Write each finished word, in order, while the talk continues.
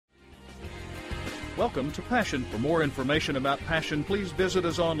Welcome to Passion. For more information about Passion, please visit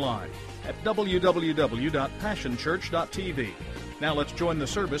us online at www.passionchurch.tv. Now let's join the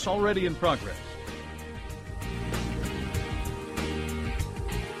service already in progress.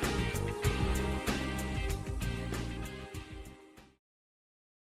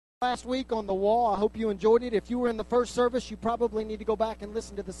 Last week on the wall, I hope you enjoyed it. If you were in the first service, you probably need to go back and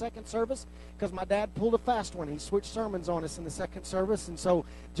listen to the second service, because my dad pulled a fast one. He switched sermons on us in the second service, and so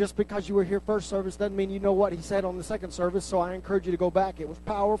just because you were here first service doesn't mean you know what he said on the second service, so I encourage you to go back. It was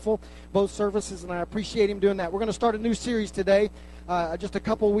powerful, both services, and I appreciate him doing that. We're going to start a new series today, just a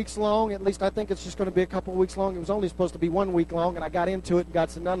couple weeks long. At least I think it's just going to be a couple weeks long. It was only supposed to be 1 week long, and I got into it, and God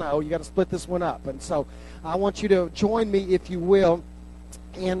said, no, you got to split this one up. And so I want you to join me, if you will,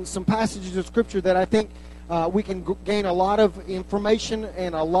 in some passages of Scripture that I think we can gain a lot of information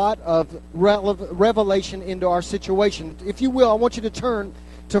and a lot of revelation into our situation. If you will, I want you to turn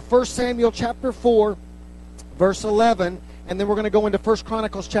to 1 Samuel chapter 4, verse 11, and then we're going to go into 1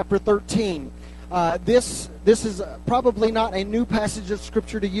 Chronicles chapter 13. This is probably not a new passage of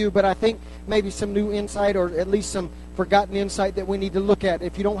Scripture to you, but I think maybe some new insight, or at least some forgotten insight that we need to look at.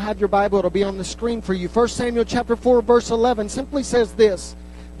 If you don't have your Bible, it'll be on the screen for you. 1 Samuel chapter 4, verse 11 simply says this: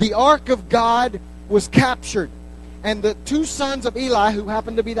 the ark of God was captured, and the two sons of Eli, who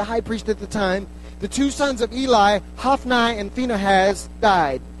happened to be the high priest at the time, the two sons of Eli, Hophni and Phinehas,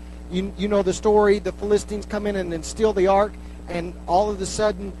 died. You know the story. The Philistines come in and then steal the ark, and all of a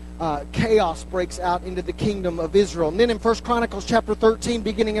sudden chaos breaks out into the kingdom of Israel. And then in 1 Chronicles chapter 13,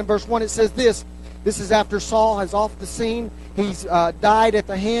 beginning in verse 1, it says this. This is after Saul is off the scene. He's died at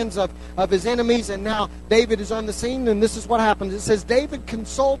the hands of his enemies, and now David is on the scene, and this is what happens. It says, David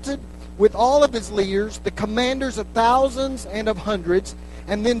consulted with all of his leaders, the commanders of thousands and of hundreds,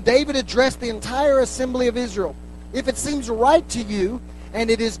 and then David addressed the entire assembly of Israel. If it seems right to you,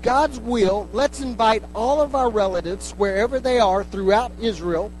 and it is God's will, let's invite all of our relatives, wherever they are throughout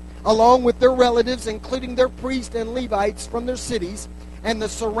Israel, along with their relatives, including their priests and Levites from their cities, and the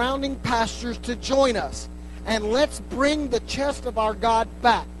surrounding pastures, to join us. And let's bring the chest of our God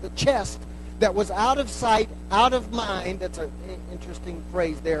back. The chest that was out of sight, out of mind. That's an interesting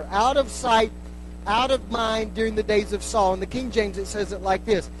phrase there. Out of sight, out of mind during the days of Saul. In the King James it says it like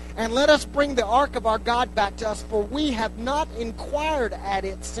this: and let us bring the ark of our God back to us, for we have not inquired at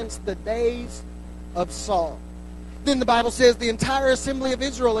it since the days of Saul. Then the Bible says the entire assembly of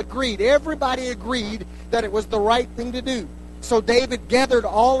Israel agreed. Everybody agreed that it was the right thing to do. So David gathered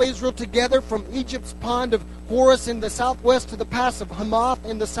all Israel together from Egypt's pond of Horus in the southwest to the pass of Hamath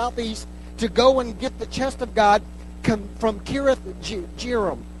in the southeast to go and get the chest of God from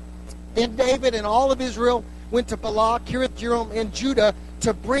Kiriath-Jearim. Then David and all of Israel went to Baalah, Kiriath-Jearim, in Judah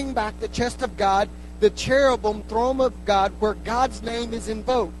to bring back the chest of God, the cherubim throne of God, where God's name is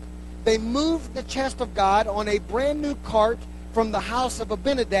invoked. They moved the chest of God on a brand new cart from the house of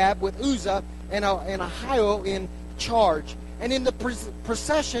Abinadab with Uzzah and Ahio in charge. And in the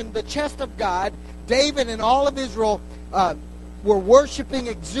procession, the chest of God, David and all of Israel were worshiping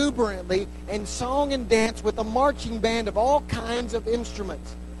exuberantly in song and dance with a marching band of all kinds of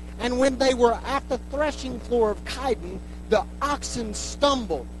instruments. And when they were at the threshing floor of Kidon, the oxen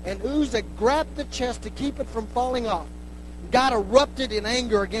stumbled, and Uzzah grabbed the chest to keep it from falling off. God erupted in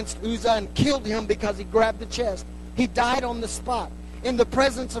anger against Uzzah and killed him because he grabbed the chest. He died on the spot in the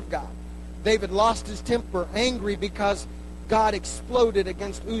presence of God. David lost his temper, angry because God exploded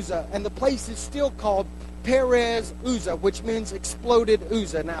against Uzzah. And the place is still called Perez Uzzah, which means exploded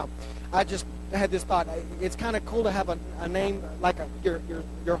Uzzah. Now, I just had this thought. It's kind of cool to have a name like your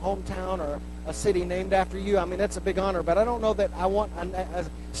hometown or a city named after you. I mean, that's a big honor. But I don't know that I want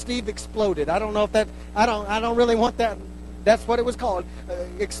Steve Exploded. I don't know if that. I don't really want that. That's what it was called.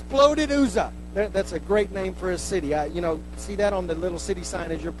 Exploded Uzzah. That's a great name for a city. See that on the little city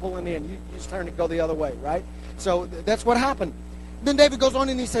sign as you're pulling in. You just turn and go the other way, right? So that's what happened. Then David goes on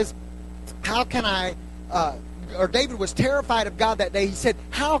and he says, how can I, David was terrified of God that day. He said,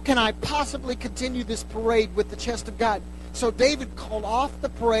 how can I possibly continue this parade with the chest of God? So David called off the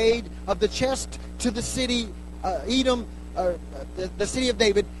parade of the chest to the city, Edom, the city of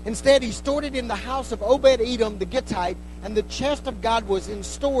David. Instead, he stored it in the house of Obed-Edom, the Gittite, and the chest of God was in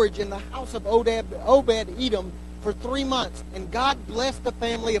storage in the house of Obed-Edom for 3 months. And God blessed the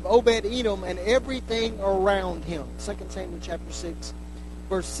family of Obed-Edom and everything around him. 2 Samuel chapter 6,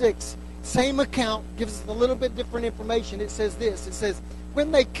 verse 6. Same account, gives us a little bit different information. It says this. It says,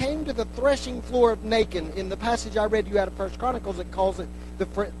 when they came to the threshing floor of Nacon, in the passage I read you out of 1 Chronicles, it calls it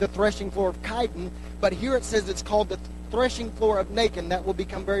the threshing floor of Kidon. But here it says it's called the threshing floor of Nacon. That will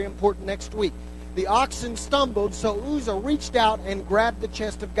become very important next week. the oxen stumbled, so Uzzah reached out and grabbed the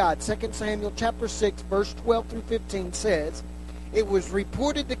chest of God. 2 Samuel chapter 6, verse 12 through 15 says, it was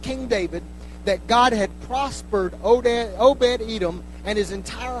reported to King David that God had prospered Obed-Edom and his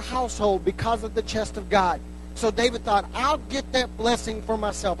entire household because of the chest of God. So David thought, I'll get that blessing for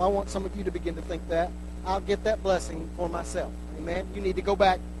myself. I want some of you to begin to think that. I'll get that blessing for myself. Amen? You need to go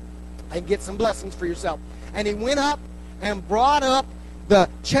back and get some blessings for yourself. And he went up and brought up the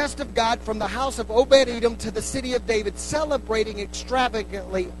chest of God from the house of Obed-Edom to the city of David, celebrating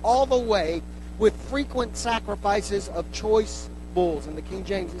extravagantly all the way with frequent sacrifices of choice bulls. In the King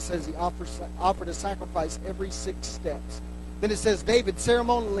James, it says he offered a sacrifice every 6 steps. Then it says David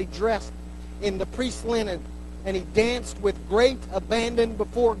ceremonially dressed in the priest's linen, and he danced with great abandon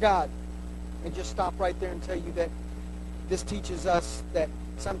before God. And just stop right there and tell you that this teaches us that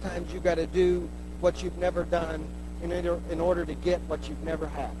sometimes you've got to do what you've never done in order to get what you've never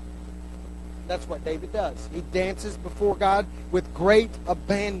had. That's what David does. He dances before God with great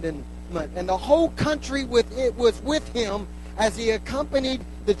abandonment. And the whole country was with him as he accompanied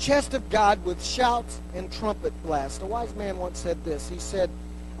the chest of God with shouts and trumpet blasts. A wise man once said this. He said,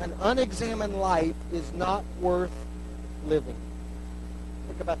 an unexamined life is not worth living.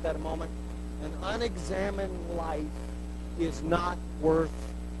 Think about that a moment. An unexamined life is not worth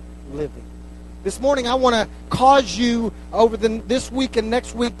living. This morning I want to cause you over this week and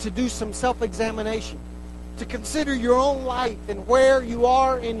next week to do some self-examination, to consider your own life and where you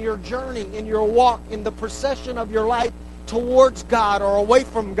are in your journey, in your walk, in the procession of your life towards God or away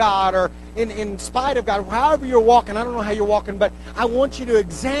from God or in spite of God. However you're walking, I don't know how you're walking, but I want you to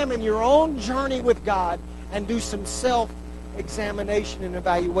examine your own journey with God and do some self-examination and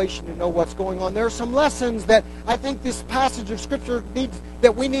evaluation to know what's going on. There are some lessons that I think this passage of Scripture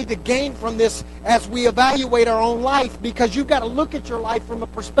that we need to gain from this as we evaluate our own life, because you've got to look at your life from a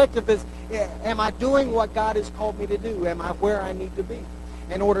perspective as, am I doing what God has called me to do? Am I where I need to be?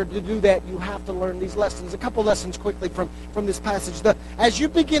 In order to do that, you have to learn these lessons. A couple lessons quickly from this passage. As you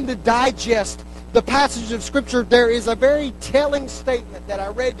begin to digest the passage of Scripture, there is a very telling statement that I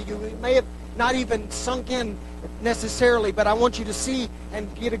read to you. It may have not even sunk in necessarily, but I want you to see and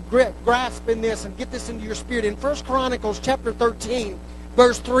get a grasp in this and get this into your spirit. In 1 Chronicles chapter 13,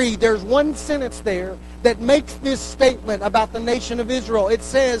 verse 3, there's one sentence there that makes this statement about the nation of Israel. It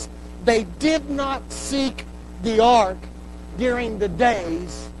says, they did not seek the ark during the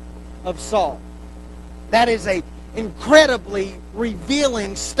days of Saul. That is an incredibly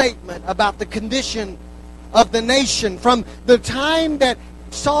revealing statement about the condition of the nation. From the time that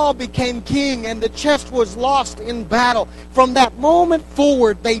Saul became king and the chest was lost in battle, from that moment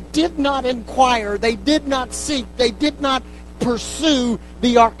forward, they did not inquire, they did not seek, they did not pursue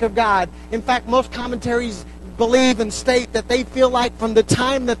the ark of God. In fact, most commentaries believe and state that they feel like from the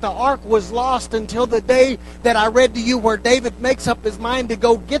time that the ark was lost until the day that I read to you where David makes up his mind to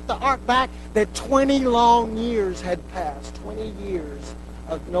go get the ark back, that 20 long years had passed. 20 years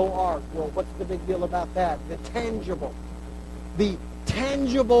of no ark. Well, what's the big deal about that? The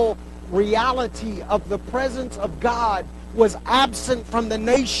tangible reality of the presence of God was absent from the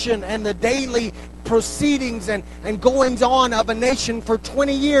nation and the daily proceedings and goings on of a nation for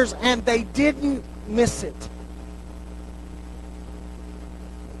 20 years, and they didn't miss it.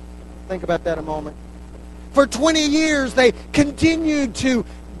 Think about that a moment. For 20 years, they continued to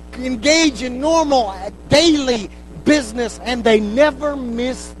engage in normal, daily business, and they never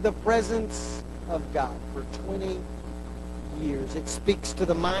missed the presence of God for 20 years. It speaks to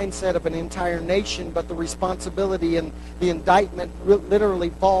the mindset of an entire nation, but the responsibility and the indictment literally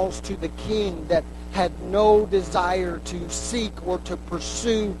falls to the king that had no desire to seek or to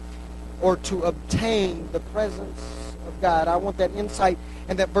pursue or to obtain the presence of God. I want that insight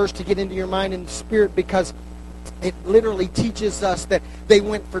and that verse to get into your mind and spirit, because it literally teaches us that they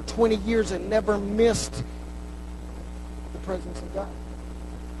went for 20 years and never missed the presence of God.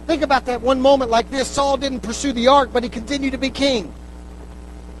 Think about that one moment like this. Saul didn't pursue the ark, but he continued to be king.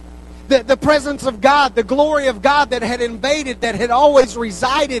 The presence of God, the glory of God that had invaded, that had always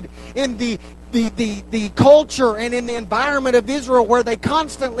resided in the culture and in the environment of Israel, where they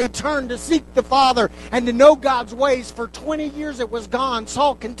constantly turned to seek the Father and to know God's ways. For 20 years it was gone.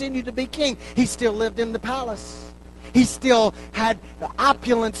 Saul continued to be king. He still lived in the palace. He still had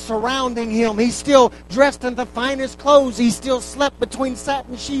opulence surrounding him. He still dressed in the finest clothes. He still slept between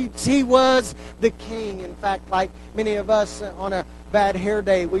satin sheets. He was the king. In fact, like many of us on a bad hair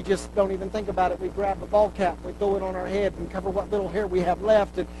day, we just don't even think about it. We grab a ball cap, we throw it on our head and cover what little hair we have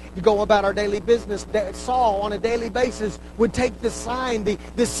left and go about our daily business. Saul, on a daily basis, would take the sign,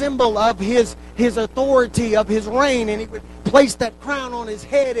 the symbol of his authority, of his reign, and he would place that crown on his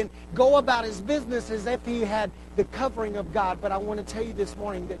head and go about his business as if he had the covering of God. But I want to tell you this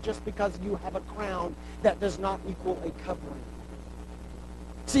morning that just because you have a crown, that does not equal a covering.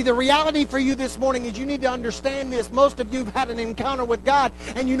 See, the reality for you this morning is you need to understand this. Most of you have had an encounter with God,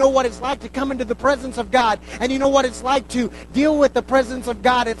 and you know what it's like to come into the presence of God, and you know what it's like to deal with the presence of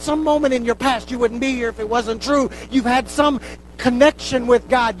God. At some moment in your past, you wouldn't be here if it wasn't true. You've had some connection with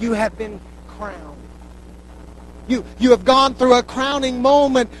God. You have been crowned. You have gone through a crowning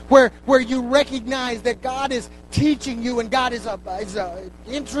moment where you recognize that God is teaching you, and God is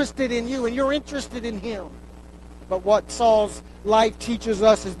interested in you, and you're interested in Him. But what Saul's life teaches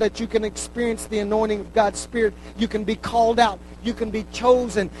us is that you can experience the anointing of God's Spirit. You can be called out. You can be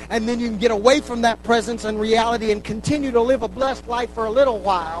chosen. And then you can get away from that presence and reality and continue to live a blessed life for a little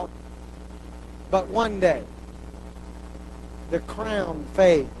while. But one day, the crown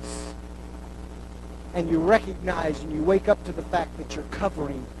fades. And you recognize and you wake up to the fact that your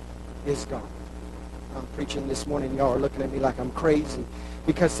covering is gone. I'm preaching this morning. Y'all are looking at me like I'm crazy.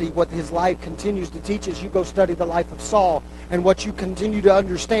 Because, see, what his life continues to teach is you go study the life of Saul, and what you continue to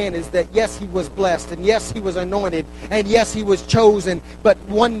understand is that, yes, he was blessed, and yes, he was anointed, and yes, he was chosen, but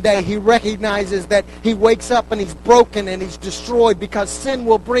one day he recognizes that he wakes up and he's broken and he's destroyed because sin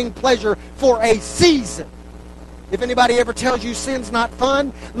will bring pleasure for a season. If anybody ever tells you sin's not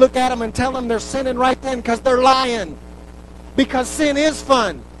fun, look at them and tell them they're sinning right then because they're lying. Because sin is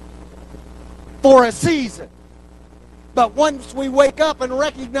fun for a season. But once we wake up and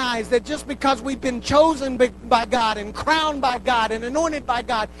recognize that just because we've been chosen by God and crowned by God and anointed by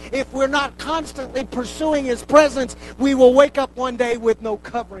God, if we're not constantly pursuing His presence, we will wake up one day with no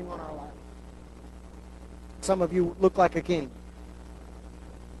covering on our life. Some of you look like a king.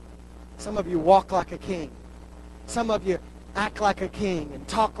 Some of you walk like a king. Some of you act like a king and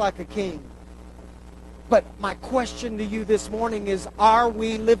talk like a king. But my question to you this morning is, are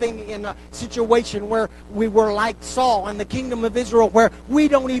we living in a situation where we were like Saul and the kingdom of Israel, where we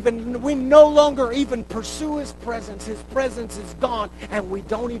no longer even pursue His presence? His presence is gone, and we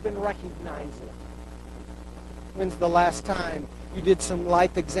don't even recognize it. When's the last time you did some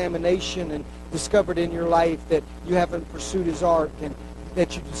life examination and discovered in your life that you haven't pursued His ark, and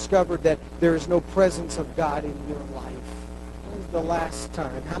that you discovered that there is no presence of God in your life? The last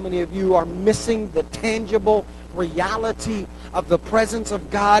time? How many of you are missing the tangible reality of the presence of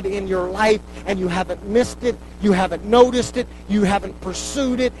God in your life, and you haven't missed it, you haven't noticed it, you haven't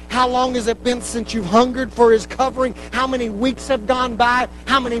pursued it? How long has it been since you've hungered for His covering? How many weeks have gone by?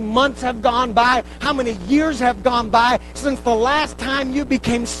 How many months have gone by? How many years have gone by since the last time you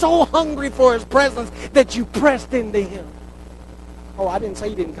became so hungry for His presence that you pressed into Him? Oh, I didn't say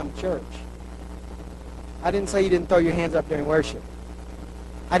you didn't come to church. I didn't say you didn't throw your hands up during worship.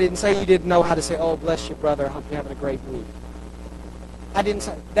 I didn't say you didn't know how to say, "Oh, bless you, brother. I hope you're having a great week." I didn't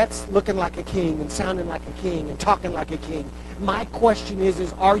say that's looking like a king and sounding like a king and talking like a king. My question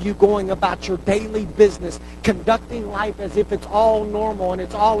is are you going about your daily business, conducting life as if it's all normal and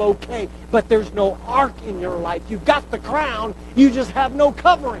it's all okay, but there's no ark in your life? You got the crown, you just have no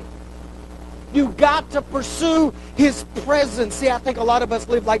covering. You got to pursue His presence. See, I think a lot of us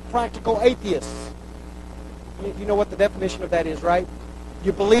live like practical atheists. You know what the definition of that is, right?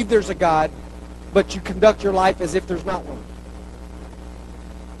 You believe there's a God, but you conduct your life as if there's not one.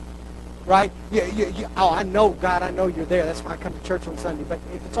 Right? Oh, I know God, I know you're there. That's why I come to church on Sunday. But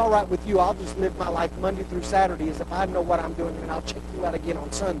if it's all right with you, I'll just live my life Monday through Saturday as if I know what I'm doing, and I'll check you out again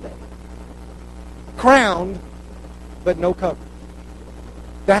on Sunday. Crowned, but no cover.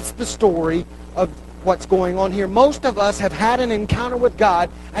 That's the story of what's going on here. Most of us have had an encounter with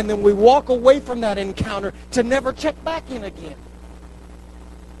God, and then we walk away from that encounter to never check back in again.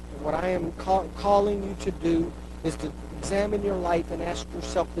 And what I am calling you to do is to examine your life and ask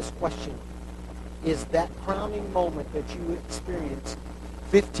yourself this question. Is that crowning moment that you experienced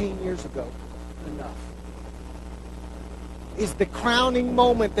 15 years ago enough? Is the crowning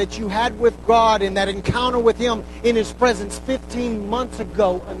moment that you had with God in that encounter with Him in His presence 15 months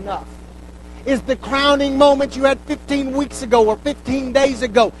ago enough? Is the crowning moment you had 15 weeks ago or 15 days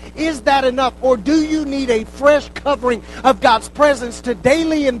ago, is that enough? Or do you need a fresh covering of God's presence to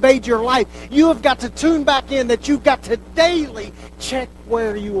daily invade your life? You have got to tune back in that you've got to daily check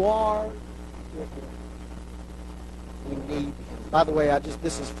where you are with Him. We need Him. By the way,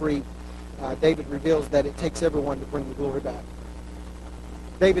 this is free. David reveals that it takes everyone to bring the glory back.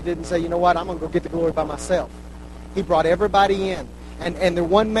 David didn't say, you know what, I'm going to go get the glory by myself. He brought everybody in. And the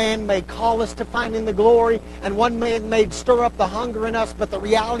one man may call us to finding the glory, and one man may stir up the hunger in us, but the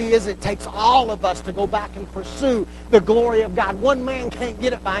reality is it takes all of us to go back and pursue the glory of God. One man can't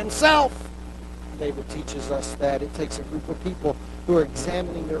get it by himself. David teaches us that it takes a group of people who are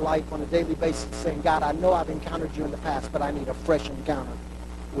examining their life on a daily basis, saying, God, I know I've encountered you in the past, but I need a fresh encounter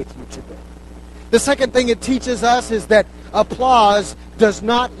with you today. The second thing it teaches us is that applause does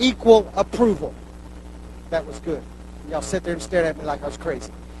not equal approval. That was good. Y'all sit there and stare at me like I was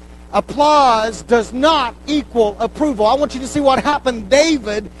crazy. Applause does not equal approval. I want you to see what happened.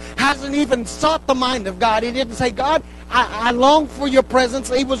 David hasn't even sought the mind of God. He didn't say, God, I long for your presence.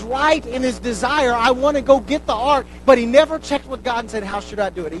 He was right in his desire. I want to go get the ark. But he never checked with God and said, how should I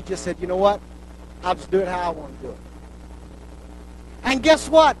do it? He just said, you know what? I'll just do it how I want to do it. And guess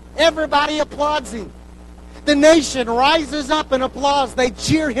what? Everybody applauds him. The nation rises up and applauds. They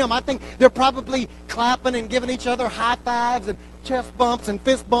cheer him. I think they're probably clapping and giving each other high fives and chest bumps and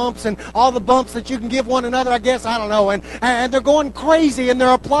fist bumps and all the bumps that you can give one another, I guess. I don't know. And they're going crazy and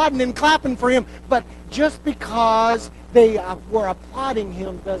they're applauding and clapping for him. But just because they were applauding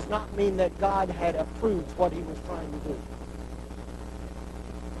him does not mean that God had approved what he was trying to do.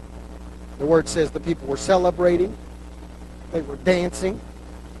 The word says the people were celebrating. They were dancing.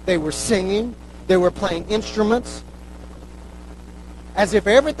 They were singing. They were playing instruments as if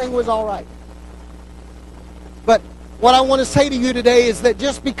everything was all right. But what I want to say to you today is that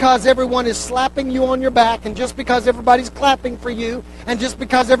just because everyone is slapping you on your back and just because everybody's clapping for you and just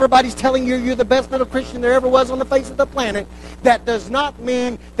because everybody's telling you you're the best little Christian there ever was on the face of the planet, that does not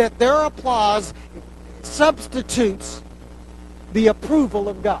mean that their applause substitutes the approval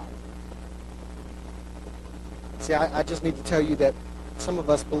of God. See, I just need to tell you that some of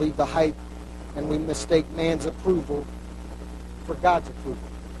us believe the hype and we mistake man's approval for God's approval.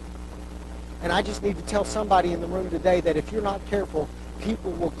 And I just need to tell somebody in the room today that if you're not careful,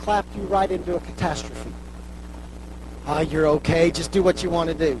 people will clap you right into a catastrophe. Oh, you're okay. Just do what you want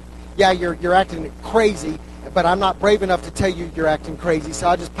to do. Yeah, you're acting crazy, but I'm not brave enough to tell you you're acting crazy, so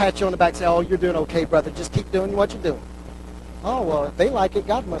I'll just pat you on the back and say, oh, you're doing okay, brother. Just keep doing what you're doing. Oh, well, if they like it,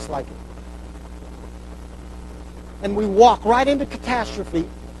 God must like it. And we walk right into catastrophe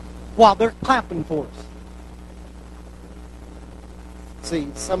while they're clapping for us. See,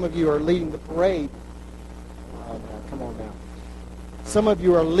 some of you are leading the parade. Oh, no, come on now. Some of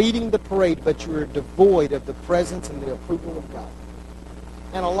you are leading the parade, but you are devoid of the presence and the approval of God.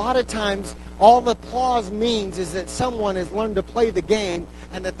 And a lot of times, all the applause means is that someone has learned to play the game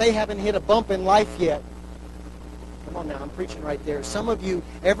and that they haven't hit a bump in life yet. Come on now, I'm preaching right there. Some of you,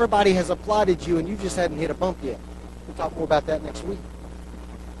 everybody has applauded you and you just hadn't hit a bump yet. We'll talk more about that next week.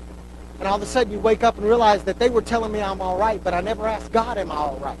 And all of a sudden you wake up and realize that they were telling me I'm all right, but I never asked God, am I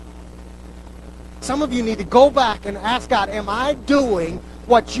all right? Some of you need to go back and ask God, am I doing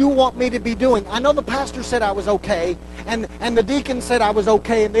what you want me to be doing? I know the pastor said I was okay, and the deacon said I was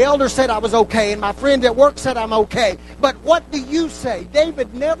okay, and the elder said I was okay, and my friend at work said I'm okay. But what do you say?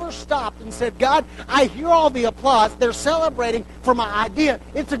 David never stopped and said, God, I hear all the applause. They're celebrating for my idea.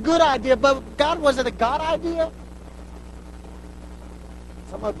 It's a good idea, but God, was it a God idea?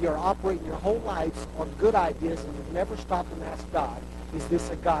 Some of you are operating your whole lives on good ideas and you've never stopped and asked God, is this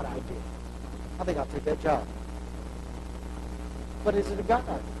a God idea? I think I'll take that job. But is it a God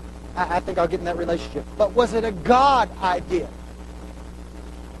idea? I think I'll get in that relationship. But was it a God idea?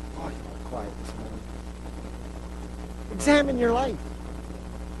 Oh, you're not quiet this morning. Examine your life.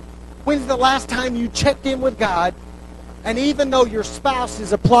 When's the last time you checked in with God and even though your spouse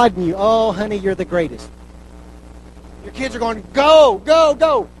is applauding you, oh, honey, you're the greatest. Your kids are going, go, go,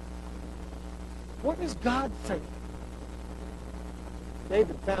 go. What does God say?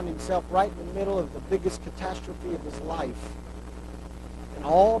 David found himself right in the middle of the biggest catastrophe of his life. And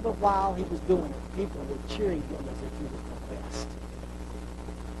all the while he was doing it, people were cheering him as if he was the best.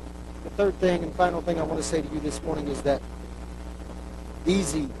 The third thing and final thing I want to say to you this morning is that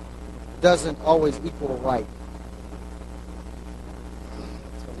easy doesn't always equal right.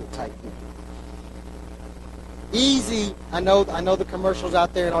 It's going to get tight here. Easy, I know the commercials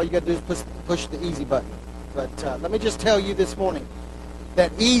out there and all you got to do is push the easy button. But let me just tell you this morning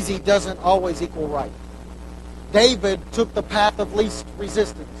that easy doesn't always equal right. David took the path of least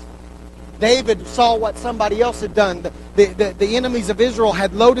resistance. David saw what somebody else had done. The enemies of Israel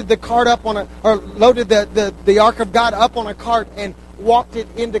had loaded the cart up on loaded the ark of God up on a cart and walked it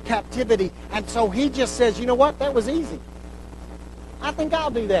into captivity. And so he just says, you know what? That was easy. I think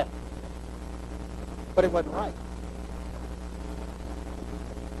I'll do that. But it wasn't right.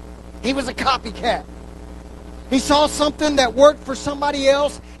 He was a copycat. He saw something that worked for somebody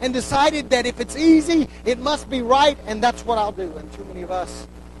else and decided that if it's easy, it must be right, and that's what I'll do. And too many of us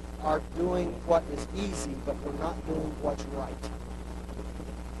are doing what is easy, but we're not doing what's right.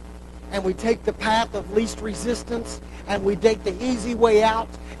 and we take the path of least resistance, and we take the easy way out,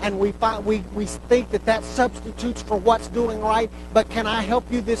 and we think that substitutes for what's doing right. But can I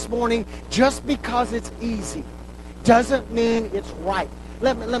help you this morning? Just because it's easy doesn't mean it's right.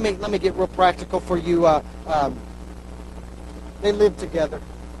 Let me get real practical for you. They lived together,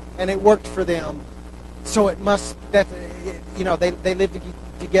 and it worked for them. So it must that they lived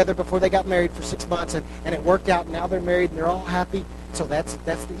together before they got married for 6 months, and it worked out. And now they're married, and they're all happy. So that's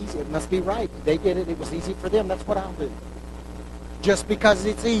the easy. It must be right. They did it. It was easy for them. That's what I'll do. Just because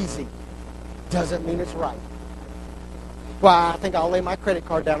it's easy doesn't mean it's right. Well, I think I'll lay my credit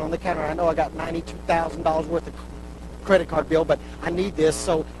card down on the counter. I know I got $92,000 worth of credit card bill, but I need this,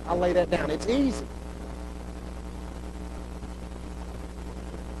 so I'll lay that down. It's easy.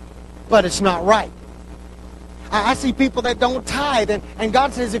 But it's not right. I see people that don't tithe, and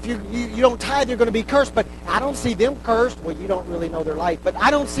God says if you don't tithe, you're going to be cursed. But I don't see them cursed. Well, you don't really know their life, but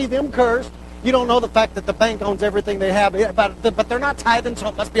I don't see them cursed. You don't know the fact that the bank owns everything they have, but they're not tithing, so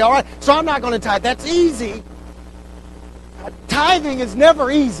it must be all right. So I'm not going to tithe. That's easy. Tithing is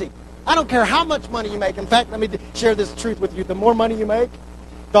never easy. I don't care how much money you make. In fact, let me share this truth with you. The more money you make,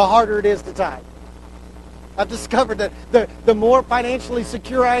 the harder it is to tithe. I've discovered that the more financially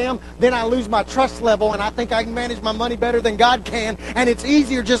secure I am, then I lose my trust level, and I think I can manage my money better than God can, and it's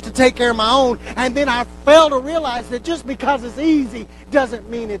easier just to take care of my own. And then I fail to realize that just because it's easy doesn't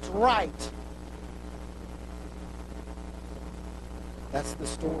mean it's right. That's the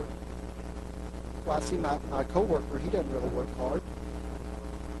story. Well, I see my coworker, he doesn't really work hard.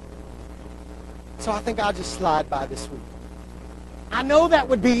 So I think I'll just slide by this week. I know that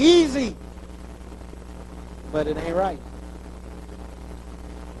would be easy, but it ain't right.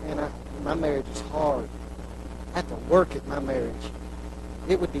 And my marriage is hard. I have to work at my marriage.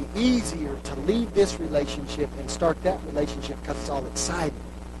 It would be easier to leave this relationship and start that relationship because it's all exciting.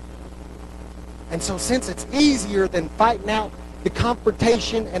 And so since it's easier than fighting out the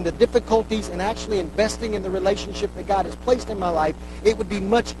confrontation and the difficulties and actually investing in the relationship that God has placed in my life, it would be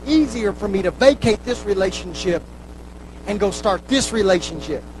much easier for me to vacate this relationship and go start this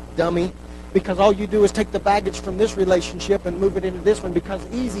relationship, dummy. Because all you do is take the baggage from this relationship and move it into this one, because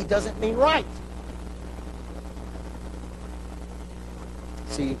easy doesn't mean right.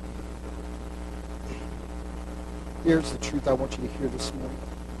 See, here's the truth I want you to hear this morning.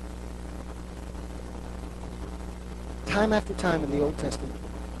 Time after time in the Old Testament,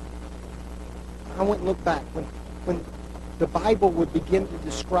 I went and looked back. When the Bible would begin to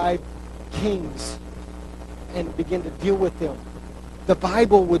describe kings and begin to deal with them, the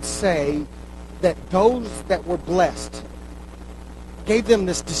Bible would say that those that were blessed gave them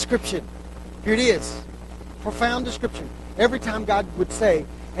this description. Here it is. Profound description. Every time God would say,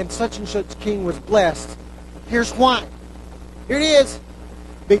 and such king was blessed, here's why. Here it is.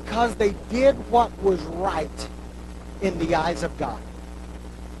 Because they did what was right in the eyes of God.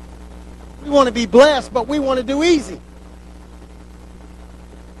 We want to be blessed, but we want to do easy.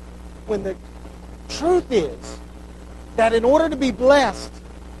 When the truth is that in order to be blessed,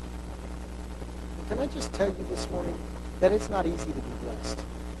 can I just tell you this morning that it's not easy to be blessed.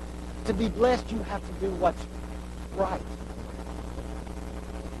 To be blessed, you have to do what's right.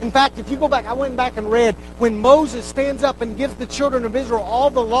 In fact, if you go back, I went back and read, when Moses stands up and gives the children of Israel all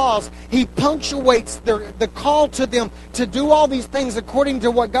the laws, he punctuates the call to them to do all these things according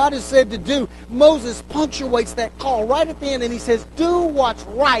to what God has said to do. Moses punctuates that call right at the end, and he says, do what's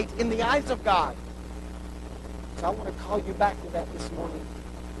right in the eyes of God. So I want to call you back to that this morning.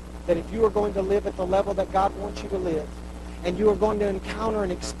 That if you are going to live at the level that God wants you to live, and you are going to encounter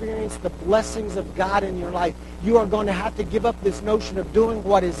and experience the blessings of God in your life, you are going to have to give up this notion of doing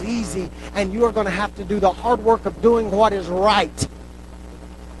what is easy, and you are going to have to do the hard work of doing what is right.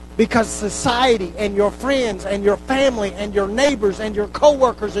 Because society and your friends and your family and your neighbors and your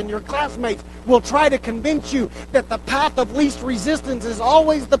coworkers and your classmates will try to convince you that the path of least resistance is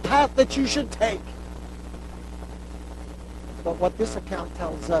always the path that you should take. But what this account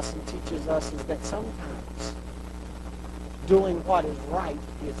tells us and teaches us is that sometimes doing what is right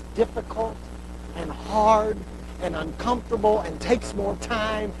is difficult and hard and uncomfortable and takes more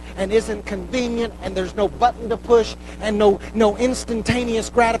time and isn't convenient, and there's no button to push and no instantaneous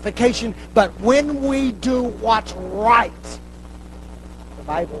gratification. But when we do what's right, the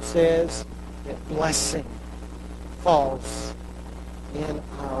Bible says that blessing falls in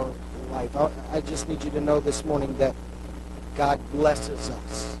our life. I just need you to know this morning that God blesses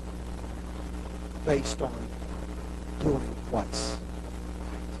us based on doing what's right.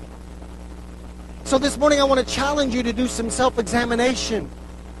 So this morning I want to challenge you to do some self-examination.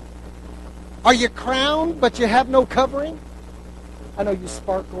 Are you crowned but you have no covering? I know you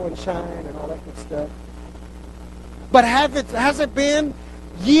sparkle and shine and all that good stuff. But has it been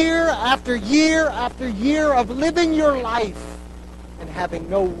year after year after year of living your life and having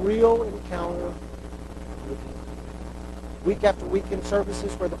no real encounter with Him? Week after week in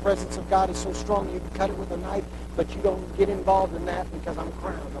services where the presence of God is so strong you can cut it with a knife, but you don't get involved in that because I'm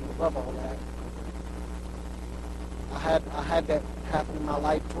crowned. I'm above all that. I had that happen in my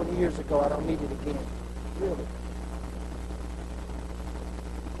life 20 years ago. I don't need it again. Really.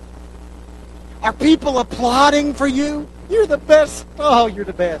 Are people applauding for you? You're the best. Oh, you're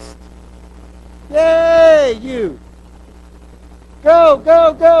the best. Yay, you. Go,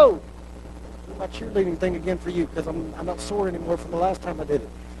 go, go. Do my cheerleading thing again for you because I'm not sore anymore from the last time I did it.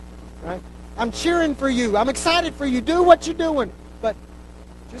 Right? I'm cheering for you. I'm excited for you. Do what you're doing. But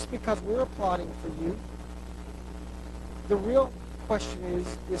just because we're applauding for you, the real question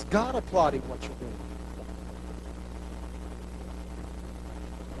is God applauding what you're doing?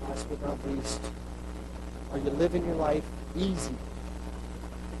 Last but not least, are you living your life easy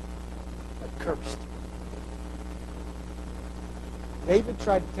but cursed? David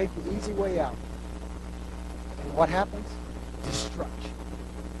tried to take the easy way out. And what happens? Destruction.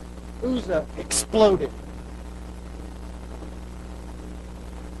 Uzzah exploded.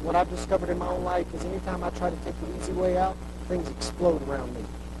 What I've discovered in my own life is anytime I try to take the easy way out, things explode around me.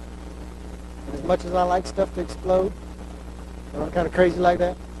 And as much as I like stuff to explode, I'm kind of crazy like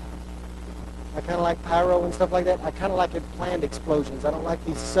that. I kind of like pyro and stuff like that. I kind of like it planned explosions. I don't like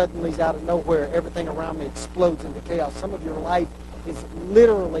these suddenlies out of nowhere. Everything around me explodes into chaos. Some of your life is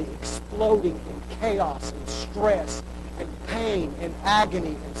literally exploding in chaos and stress and pain and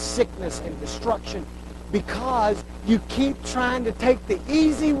agony and sickness and destruction because you keep trying to take the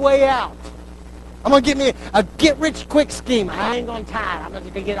easy way out. I'm going to get me a get-rich-quick scheme. I ain't going to tie it. I'm going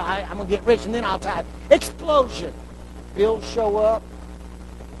to get rich and then I'll tie it. Explosion. Bills show up.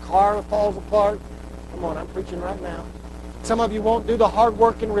 Car falls apart. Come on, I'm preaching right now. Some of you won't do the hard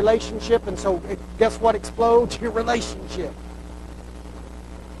work in relationship, and so guess what explodes? Your relationship.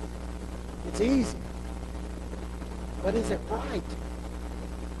 It's easy. But is it right?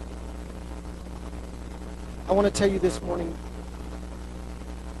 I want to tell you this morning,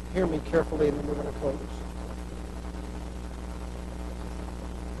 hear me carefully, and then we're going to close.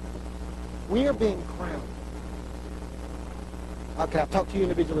 We are being crowned. Okay, I'll talk to you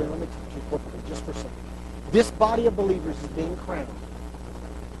individually. Let me talk to you corporately just for a second. This body of believers is being crowned.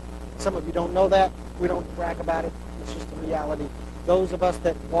 Some of you don't know that. We don't brag about it. It's just a reality. Those of us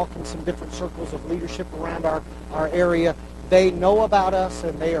that walk in some different circles of leadership around our area, they know about us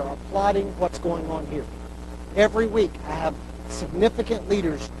and they are applauding what's going on here. Every week I have significant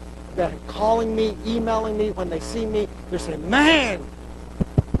leaders that are calling me, emailing me when they see me. They're saying, man,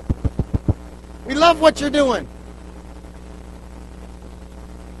 we love what you're doing.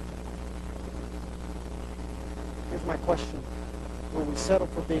 Here's my question. Will we settle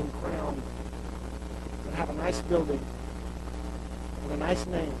for being crowned and have a nice building and a nice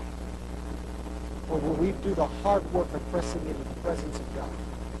name? Or will we do the hard work of pressing into the presence of God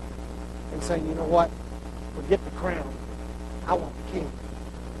and saying, you know what? Forget the crown. I want the king.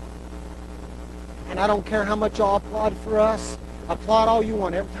 And I don't care how much y'all applaud for us. Applaud all you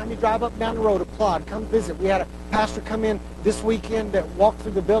want. Every time you drive up down the road, applaud. Come visit. We had a pastor come in this weekend that walked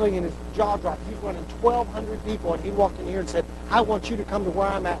through the building and his jaw dropped. He's running 1,200 people, and he walked in here and said, I want you to come to where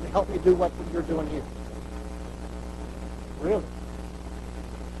I'm at and help me do what you're doing here. Really?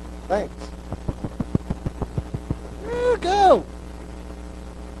 Thanks. There you go.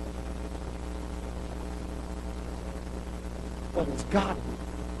 But it's godly.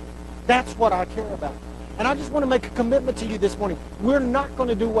 That's what I care about. And I just want to make a commitment to you this morning. We're not going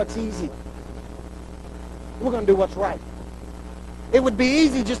to do what's easy. We're going to do what's right. It would be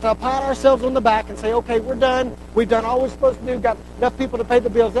easy just to pat ourselves on the back and say, okay, we're done. We've done all we're supposed to do. Got enough people to pay the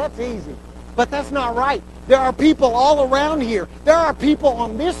bills. That's easy. But that's not right. There are people all around here. There are people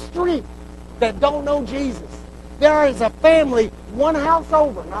on this street that don't know Jesus. There is a family one house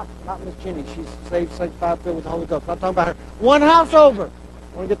over. Not Miss Jenny. She's saved, sanctified, filled with the Holy Ghost. I'm talking about her. One house over.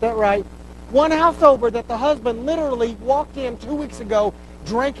 I want to get that right. One house over that the husband literally walked in 2 weeks ago,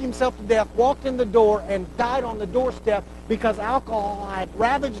 drank himself to death, walked in the door, and died on the doorstep because alcohol had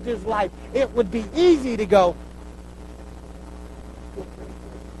ravaged his life. It would be easy to go,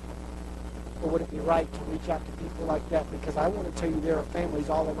 or would it be right to reach out to people like that? Because I want to tell you there are families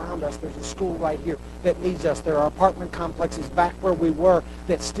all around us. There's a school right here that needs us. There are apartment complexes back where we were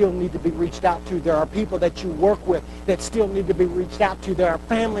that still need to be reached out to. There are people that you work with that still need to be reached out to. There are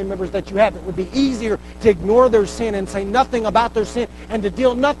family members that you have. It would be easier to ignore their sin and say nothing about their sin and to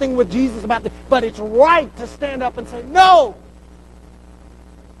deal nothing with Jesus about it. But it's right to stand up and say, no,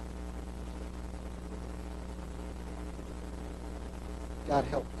 God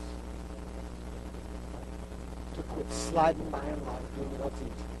help us to quit sliding by in life doing what's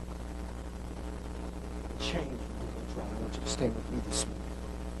easy. Change what's right. I want you to stand with me this morning.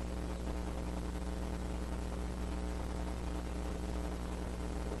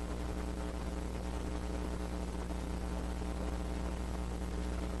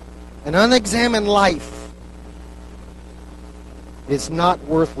 An unexamined life is not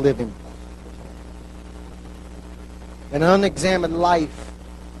worth living. An unexamined life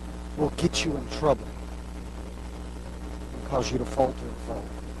will get you in trouble and cause you to falter and fall.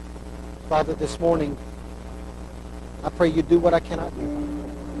 Father, this morning, I pray you do what I cannot do.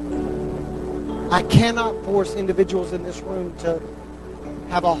 I cannot force individuals in this room to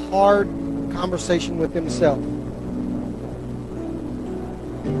have a hard conversation with themselves.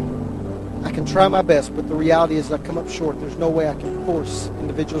 I can try my best, but the reality is I come up short. There's no way I can force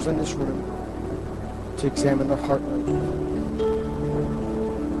individuals in this room to examine their heart.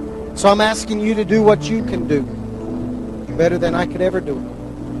 So I'm asking you to do what you can do better than I could ever do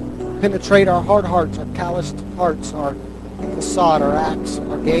it. Penetrate our hard hearts, our calloused hearts, our facade, our acts,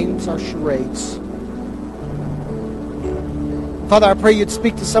 our games, our charades. Father, I pray you'd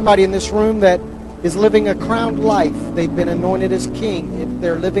speak to somebody in this room that is living a crowned life. They've been anointed as king. If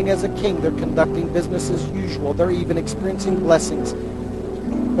they're living as a king, they're conducting business as usual. They're even experiencing blessings.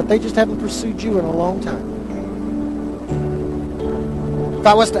 But they just haven't pursued you in a long time. If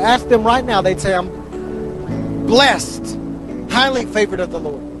I was to ask them right now, they'd say, I'm blessed, highly favored of the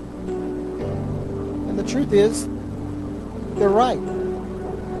Lord. And the truth is, they're right.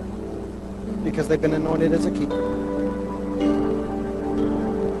 Because they've been anointed as a king.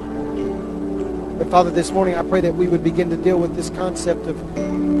 But Father, this morning I pray that we would begin to deal with this concept of,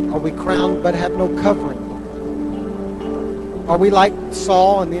 are we crowned but have no covering? Are we like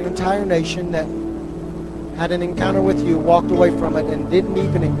Saul and the entire nation that had an encounter with you, walked away from it, and didn't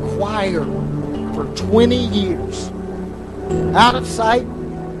even inquire for 20 years? Out of sight,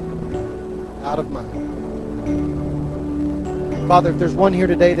 out of mind. Father, if there's one here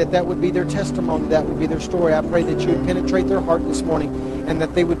today that would be their testimony, that would be their story, I pray that you would penetrate their heart this morning and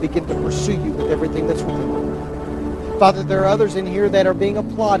that they would begin to pursue you with everything that's within them. Father, there are others in here that are being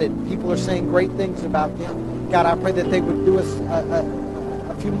applauded. People are saying great things about them. God, I pray that they would do a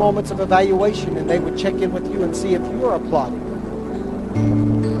few moments of evaluation and they would check in with you and see if you are applauding.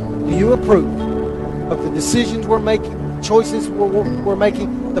 Do you approve of the decisions we're making, choices we're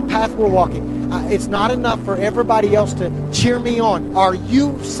making, the path we're walking? It's not enough for everybody else to cheer me on. Are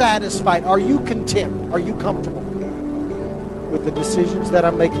you satisfied? Are you content? Are you comfortable with the decisions that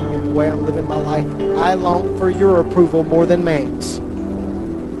I'm making and the way I'm living my life? I long for your approval more than man's.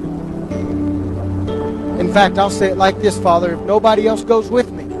 In fact, I'll say it like this, Father. If nobody else goes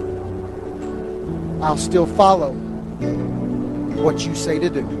with me, I'll still follow what you say to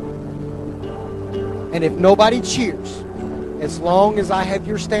do. And if nobody cheers, as long as I have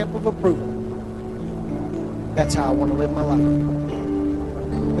your stamp of approval, that's how I want to live my life.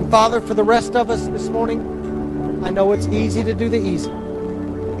 And Father, for the rest of us this morning, I know it's easy to do the easy.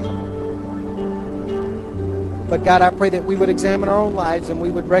 But God, I pray that we would examine our own lives and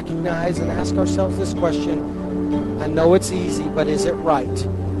we would recognize and ask ourselves this question. I know it's easy, but is it right?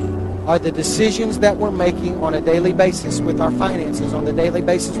 Are the decisions that we're making on a daily basis with our finances, on a daily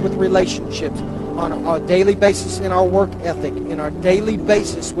basis with relationships, on a daily basis in our work ethic, in our daily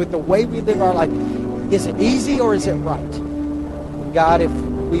basis with the way we live our life, is it easy or is it right? And God, if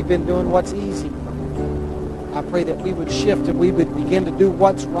we've been doing what's easy, I pray that we would shift and we would begin to do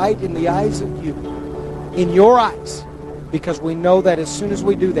what's right in the eyes of you, in your eyes, because we know that as soon as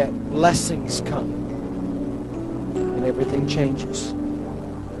we do that, blessings come and everything changes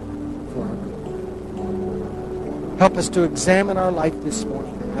for our good. Help us to examine our life this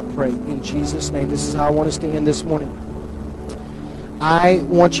morning, I pray, in Jesus' name. This is how I want us to end this morning. I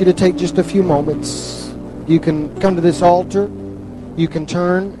want you to take just a few moments. You can come to this altar. You can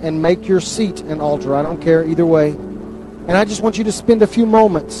turn and make your seat an altar. I don't care either way. And I just want you to spend a few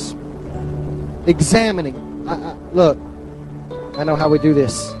moments examining. Look, I know how we do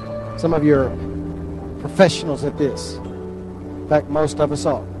this. Some of you are professionals at this. In fact, most of us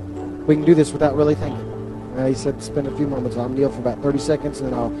are. We can do this without really thinking. He said spend a few moments. I'll kneel for about 30 seconds,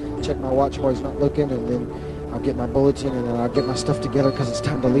 and then I'll check my watch while he's not looking, and then I'll get my bulletin, and then I'll get my stuff together because it's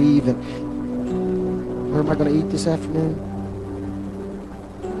time to leave. And where am I going to eat this afternoon?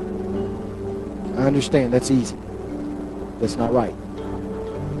 I understand. That's easy. That's not right.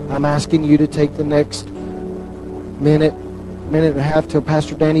 I'm asking you to take the next minute and a half till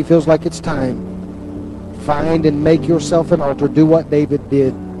Pastor Danny feels like it's time. Find and make yourself an altar. Do what David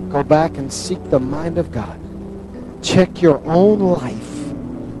did. Go back and seek the mind of God. Check your own life.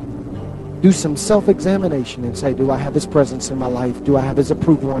 do some self-examination and say, do I have His presence in my life? Do I have His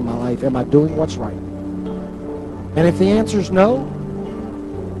approval in my life? Am I doing what's right? And if the answer is no,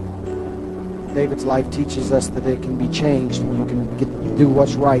 David's life teaches us that it can be changed and you can do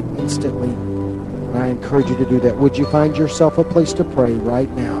what's right instantly. And I encourage you to do that. Would you find yourself a place to pray right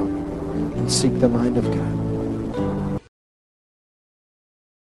now and seek the mind of God?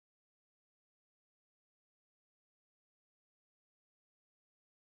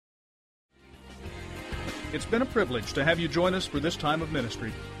 It's been a privilege to have you join us for this time of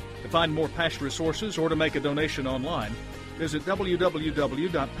ministry. To find more Passion resources or to make a donation online, visit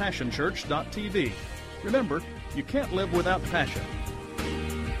www.passionchurch.tv. Remember, you can't live without passion.